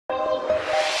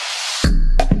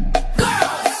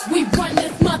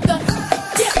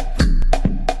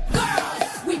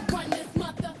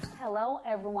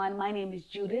everyone, my name is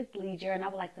Judith Leisure, and I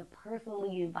would like to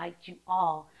personally invite you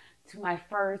all to my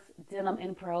first Denim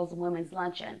and Pearls Women's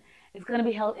Luncheon. It's going to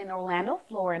be held in Orlando,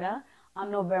 Florida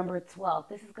on November 12th.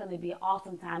 This is going to be an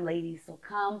awesome time, ladies, so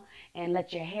come and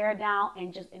let your hair down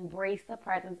and just embrace the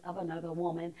presence of another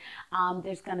woman.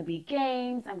 There's going to be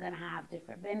games. I'm going to have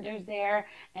different vendors there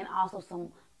and also some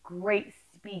great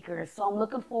speakers. So I'm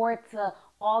looking forward to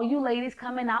all you ladies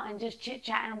coming out and just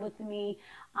chit-chatting with me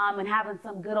and having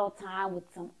some good old time with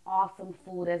some awesome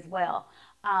food as well.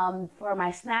 For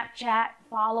my Snapchat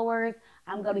followers,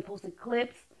 I'm going to be posting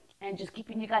clips and just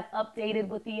keeping you guys updated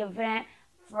with the event.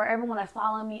 For everyone that's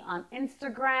following me on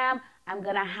Instagram, I'm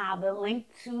going to have the link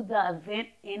to the event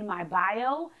in my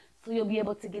bio, so you'll be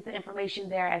able to get the information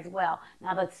there as well.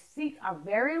 Now, the seats are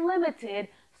very limited,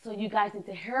 so you guys need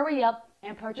to hurry up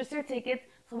and purchase your tickets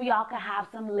so we all can have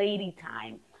some lady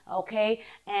time, okay?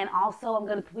 And also, I'm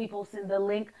going to be posting the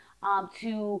link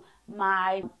to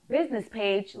my business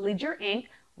page, Leisure Inc.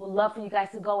 Would love for you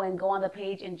guys to go on the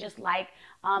page and just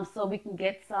so we can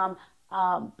get some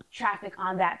traffic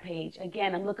on that page.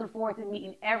 Again, I'm looking forward to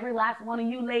meeting every last one of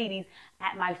you ladies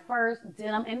at my first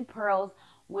Denim and Pearls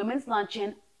Women's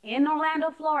Luncheon in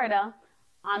Orlando, Florida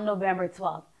on November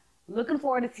 12th. Looking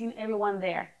forward to seeing everyone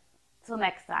there. Till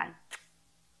next time.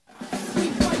 Who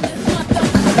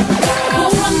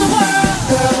run the world?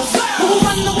 Who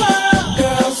run the world?